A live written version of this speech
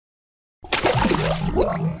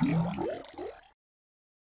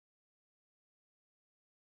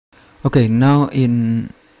Okay, now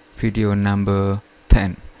in video number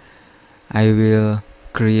 10 I will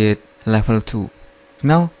create level 2.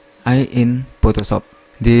 Now I in Photoshop.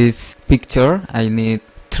 This picture I need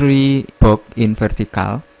 3 box in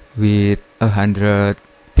vertical with 100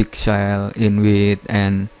 pixel in width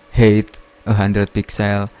and height 100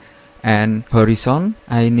 pixel, and horizon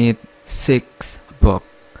I need 6 box.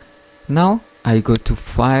 Now I go to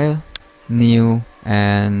file, new,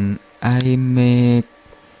 and I make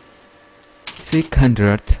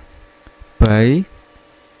 600 by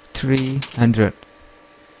 300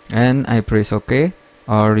 and I press OK,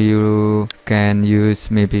 or you can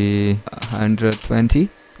use maybe 120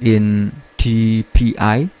 in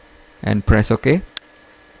DPI and press OK.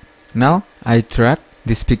 Now I drag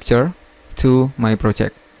this picture to my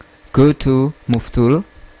project. Go to move tool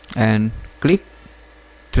and click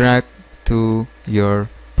drag to your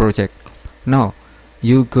project. Now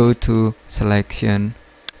you go to selection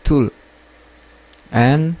tool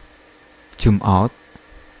and zoom out.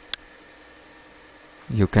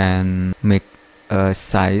 You can make a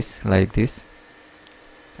size like this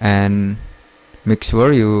and make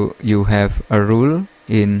sure you have a rule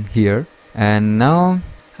in here. And now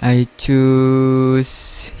I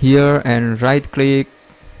choose here and right click,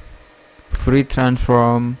 free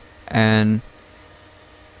transform, and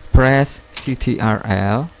press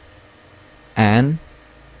Ctrl and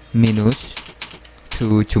minus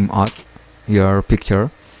to zoom out your picture,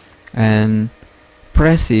 and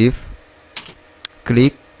press Shift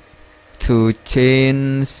click to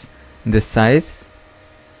change the size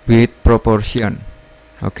with proportion.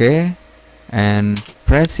 Okay, and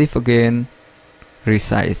press Shift again,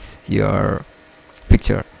 resize your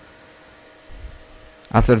picture.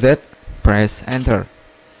 After that press enter.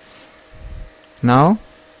 Now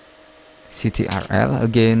Ctrl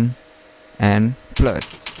again and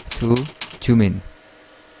plus to zoom in.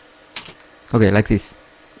 Okay, like this.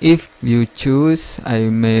 If you choose, I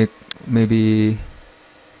make maybe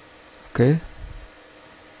okay,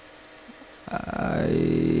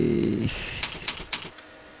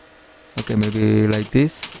 maybe like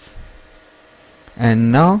this.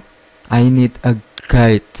 And now I need a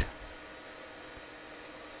guide.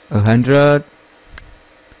 100,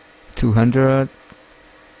 200,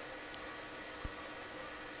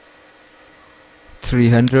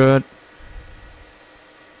 300.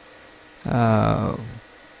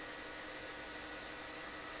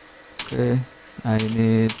 Okay, I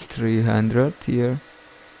need 300 here.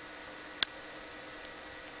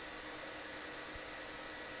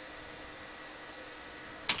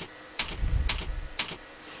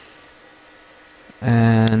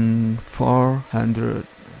 And 400,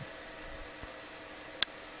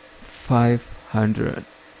 500,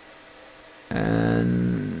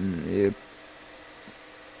 and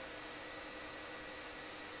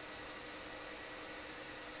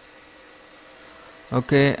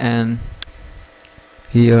okay, and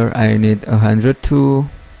here I need 102,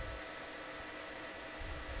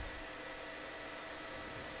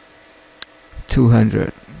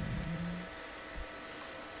 200.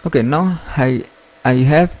 Okay, now I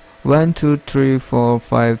have 1 2 3 4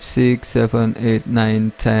 5 6 7 8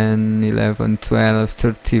 9 10 11 12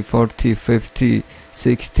 30 40 50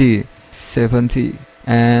 60 70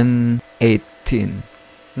 and 18.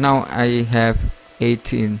 Now I have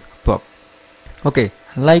 18 box. Okay,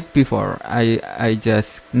 like before, I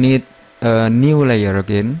just need a new layer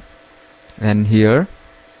again, and here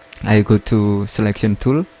I go to selection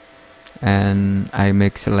tool and I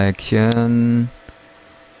make selection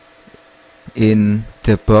in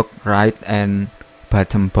the box right and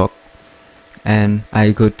bottom box, and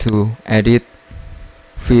I go to edit,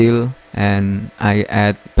 fill, and I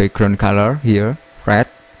add background color here, red.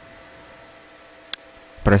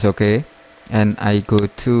 Press OK, and I go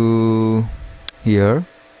to here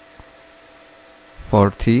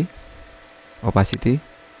 40 opacity,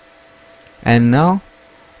 and now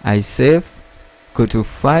I save, go to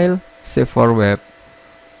file, save for web,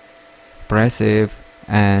 press save,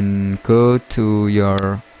 and go to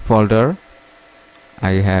your folder.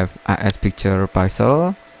 I have AS picture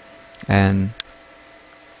puzzle, and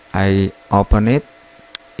I open it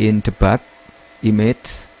in the back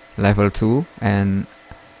image level 2, and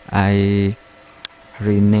I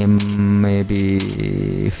rename maybe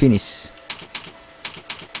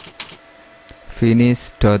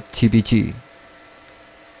finish.jpg.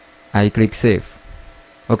 I click save.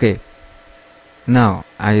 Okay, now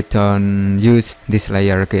I don't use this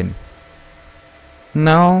layer again.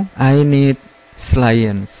 Now I need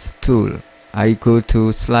science tool. I go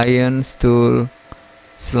to science tool,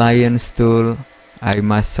 I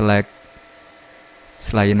must select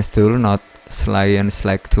Slience tool, not Slience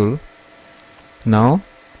select tool. Now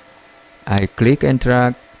I click and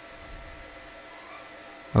drag.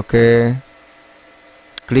 Okay,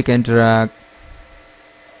 click and drag,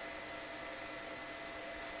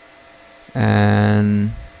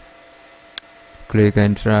 and click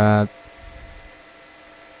and drag,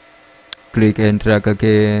 click and drag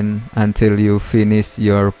again until you finish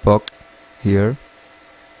your box here.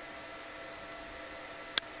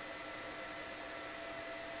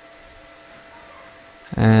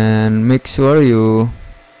 And make sure you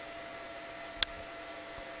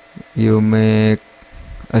make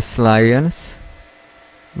a slience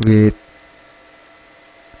with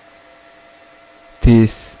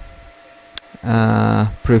this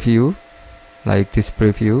preview, like this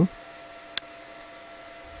preview.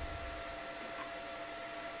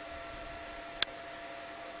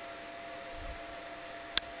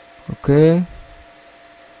 Okay,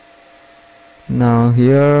 now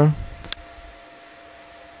here,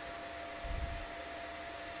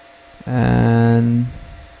 and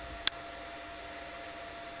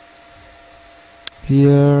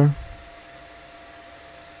here,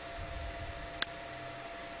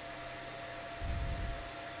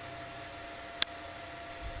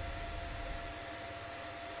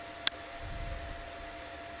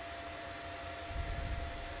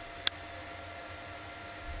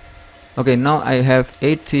 okay, now I have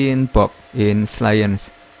 18 box in Slience,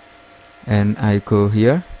 and I go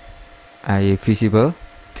here, I visible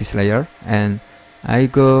this layer, and I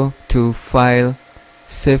go to File,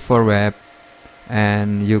 Save for Web,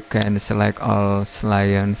 and you can select all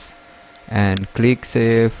Slience and click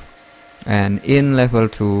Save, and in level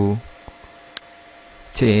 2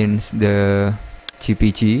 change the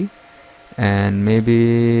GPG and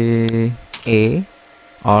maybe A,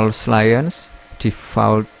 all Slience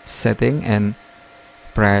default setting, and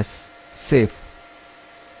press Save.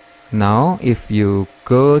 Now if you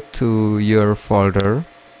go to your folder,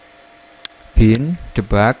 bin,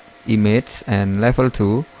 debug, image, and level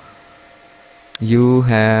 2, you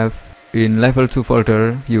have in level 2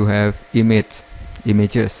 folder you have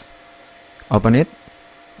images. Open it,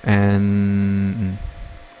 and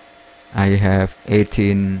I have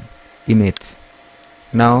 18 images.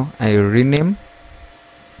 Now I rename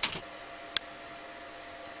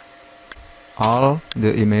all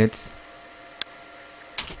the images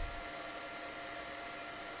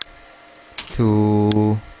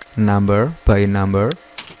to number by number.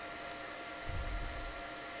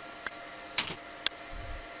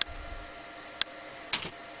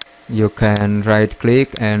 You can right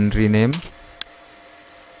click and rename,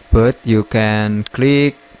 but you can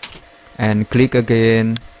click and click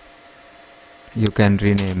again, you can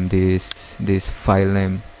rename this file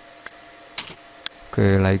name.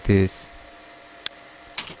 Okay, like this.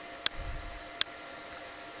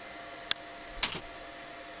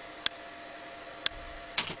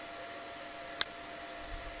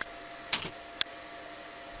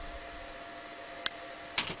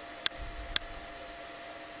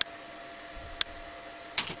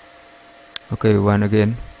 Okay, one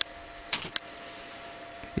again.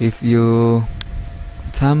 If you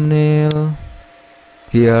thumbnail,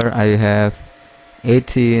 here I have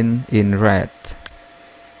 18 in red.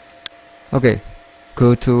 Okay,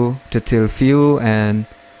 go to detail view and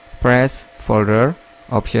press folder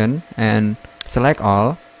option and select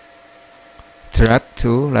all, drag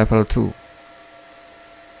to level 2.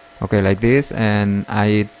 Okay, like this, and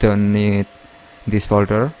I don't need this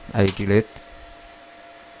folder, I delete.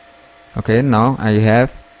 Okay, now I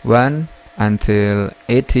have 1 until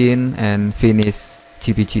 18 and finish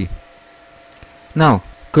GPG. Now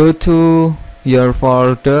go to your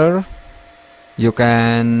folder, you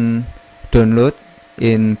can download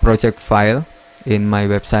in project file in my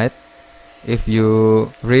website. If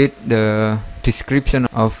you read the description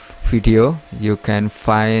of video, you can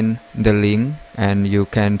find the link and you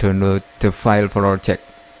can download the file project.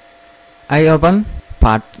 I open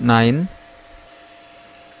part 9.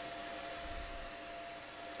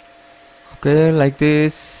 Okay, like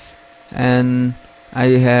this, and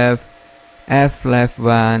I have F left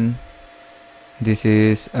 1. This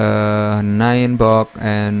is a 9 box,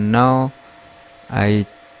 and now I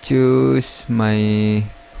choose my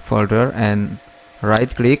folder and right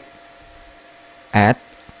click, add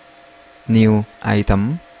new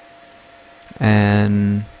item,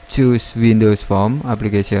 and choose Windows Form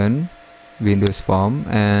application, Windows Form,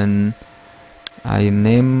 and I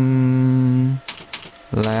name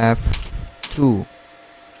left 2.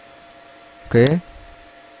 Okay,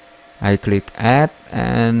 I click add,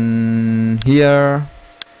 and here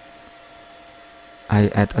I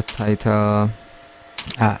add a title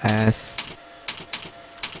AS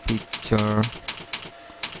picture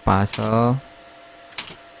puzzle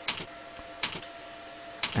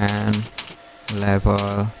and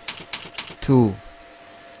level 2,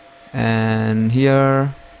 and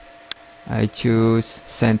here I choose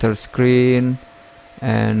center screen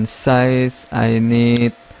and size. I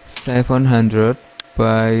need 700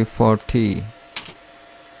 by 40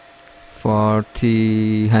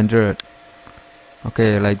 100.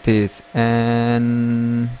 Okay, like this.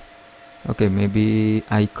 And okay, maybe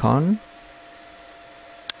icon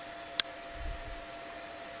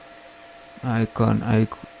I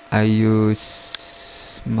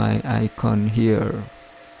use my icon here.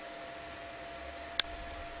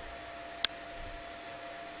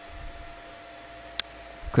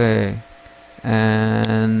 Okay,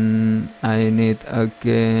 and I need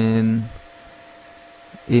again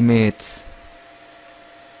image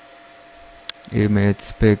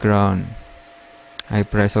background. I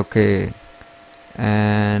press OK,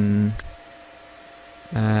 and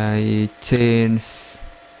I change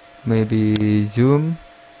maybe zoom.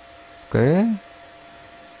 Okay,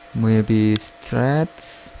 maybe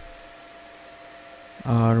stretch,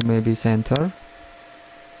 or maybe center.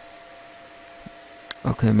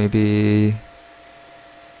 Okay, maybe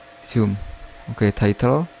zoom. Okay,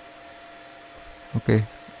 title. Okay,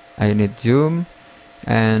 I need zoom,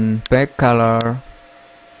 and back color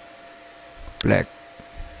black.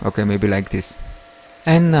 Okay, maybe like this.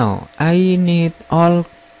 And now I need all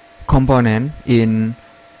component in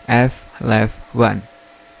FLAF1.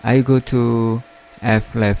 I go to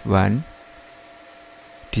FLAF1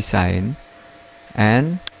 design,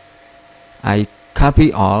 and I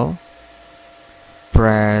copy all,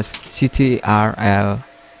 press Ctrl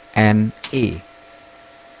and A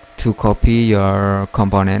to copy your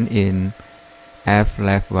component in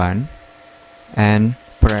FLAF1, and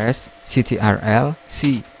press Ctrl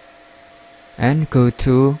C and go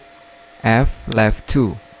to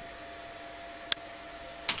FLAF2,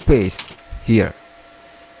 paste here.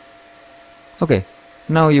 Okay,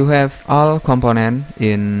 now you have all component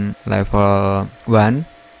in level 1,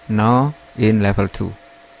 now in level 2.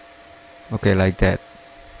 Okay, like that.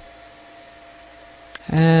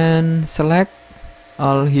 And select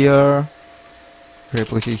all here,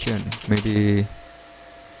 reposition, maybe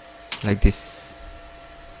like this.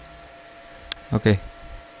 Okay,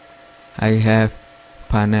 I have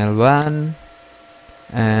panel 1,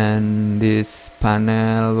 and this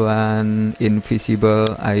panel 1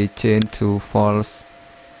 invisible I change to false.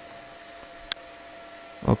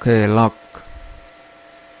 Okay, lock.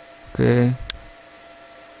 Okay,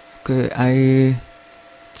 I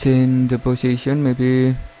change the position,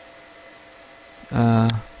 maybe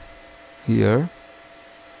here.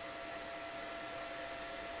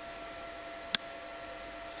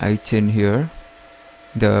 I change here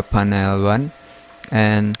the panel 1,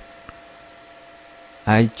 and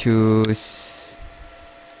I choose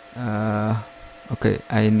okay,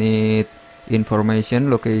 I need information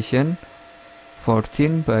location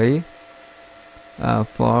 14 by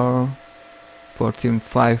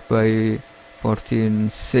 14.5 by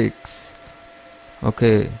 14.6.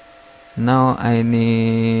 Okay, now I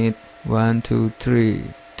need 1 2 3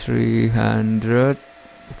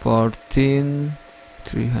 314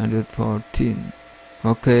 314.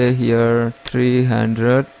 Okay, here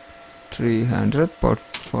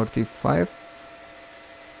 345.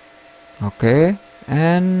 Okay,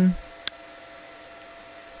 and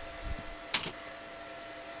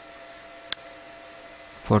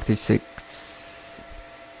 (46).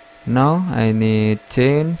 Now I need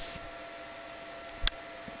change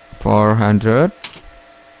 400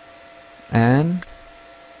 and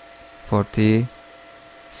 46.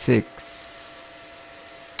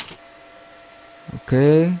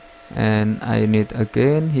 Okay, and I need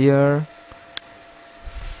again here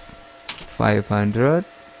 500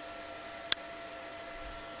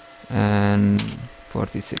 and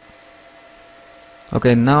 46.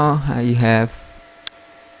 Okay, now I have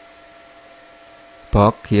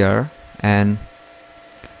box here, and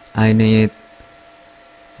I need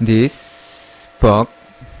this box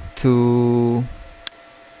to,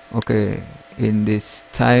 okay, in this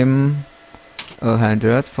time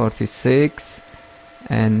 146,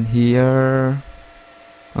 and here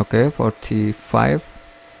okay 45,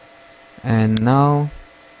 and now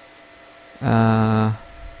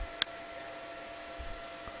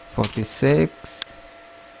 46,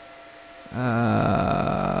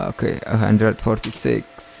 okay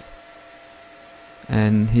 146,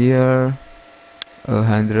 and here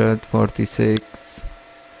 146,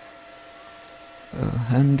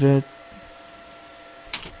 100.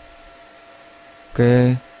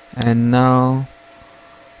 Okay, and now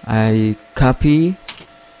I copy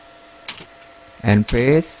and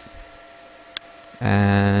paste,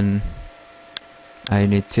 and I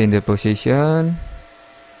need to change the position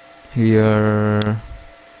here.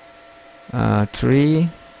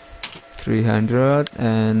 300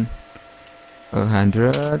 and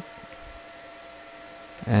 100,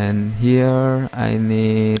 and here I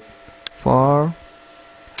need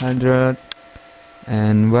 400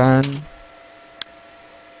 and 1.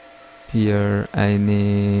 Here I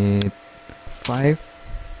need 5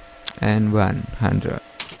 and 100.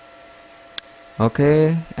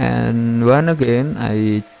 Okay, and 1 again,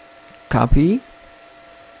 I copy,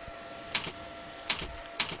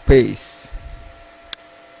 paste.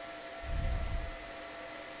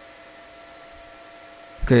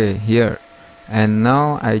 Okay, here, and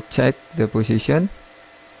now I check the position.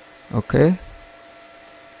 Okay,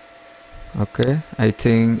 I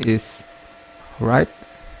think it's right,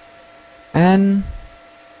 and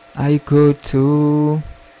I go to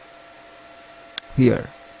here,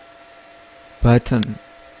 button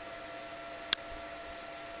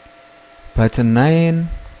 9.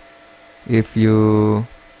 If you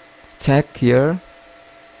check here,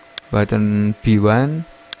 button P1,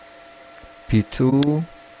 P2,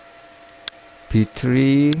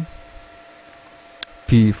 P3,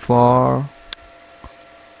 P4,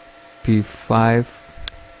 P5,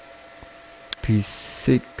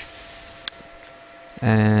 P6,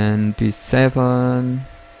 and P7,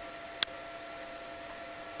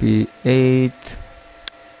 P8,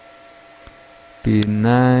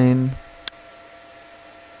 P9,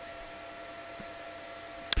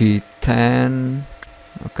 P10.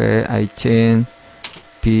 Okay, I change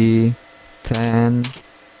P10,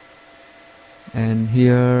 and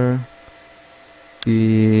here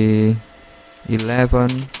P11,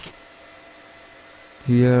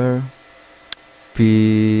 here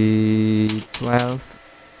P12,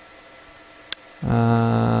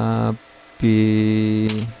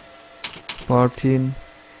 P14,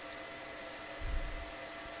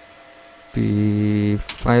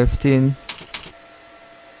 P15,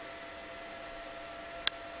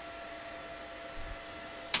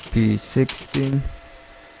 P16,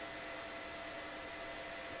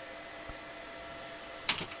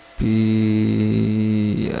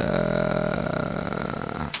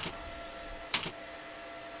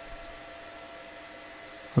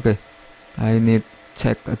 okay, I need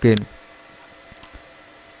check again.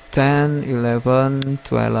 10, 11,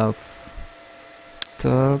 12,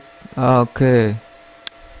 13, okay,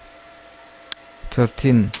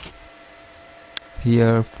 13,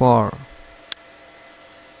 here 4,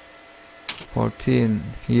 14,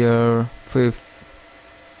 here 5,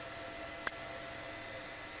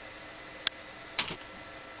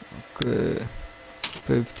 okay,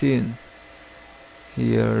 15,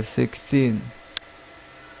 here 16,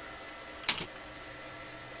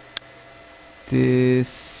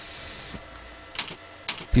 this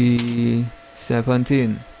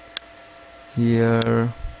P17,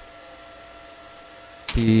 here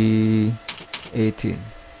P18.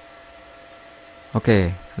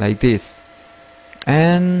 Okay, like this.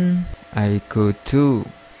 And I go to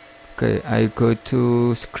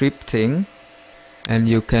scripting, and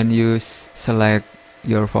you can use select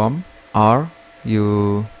your form, or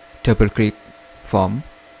you double click form,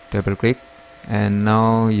 and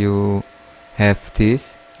now you have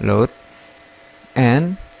this load,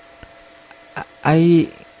 and I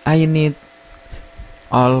need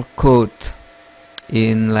all code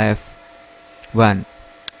in left 1.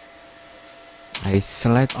 I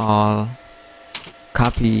select all,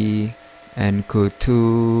 copy, and go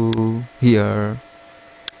to here.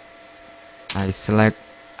 I select,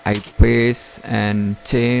 I paste and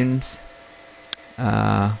change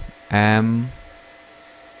M.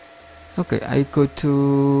 Okay, I go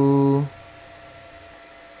to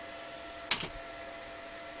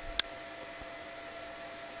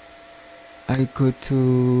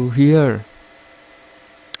here,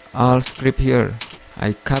 all script here.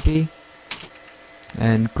 I copy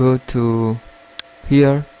and go to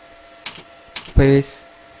here, paste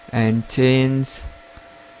and change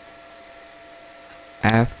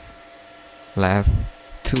F left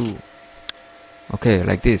 2. Okay,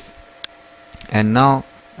 like this. And now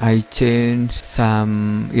I change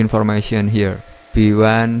some information here,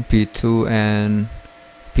 P1, P2, and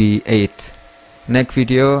P8. Next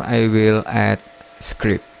video I will add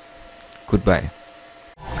script. Goodbye.